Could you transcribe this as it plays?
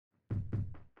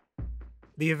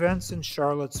The events in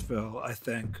Charlottesville, I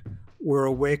think, were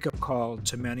a wake-up call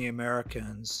to many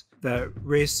Americans that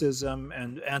racism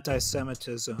and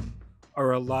anti-Semitism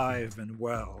are alive and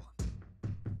well.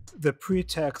 The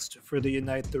pretext for the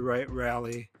Unite the Right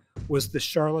rally was the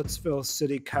Charlottesville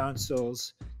City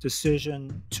Council's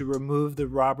decision to remove the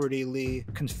Robert E. Lee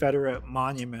Confederate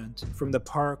monument from the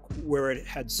park where it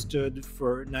had stood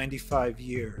for 95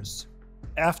 years.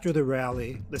 After the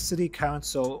rally, the City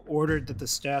Council ordered that the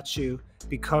statue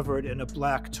be covered in a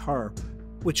black tarp,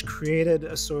 which created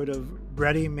a sort of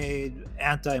ready-made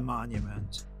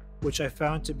anti-monument, which I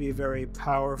found to be very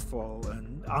powerful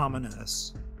and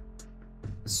ominous.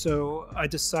 So I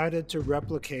decided to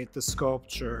replicate the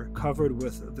sculpture covered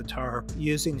with the tarp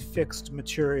using fixed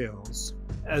materials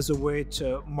as a way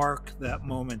to mark that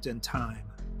moment in time.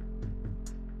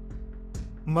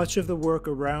 Much of the work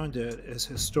around it is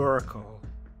historical.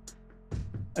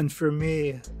 And for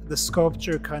me, the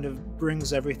sculpture kind of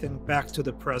brings everything back to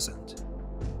the present.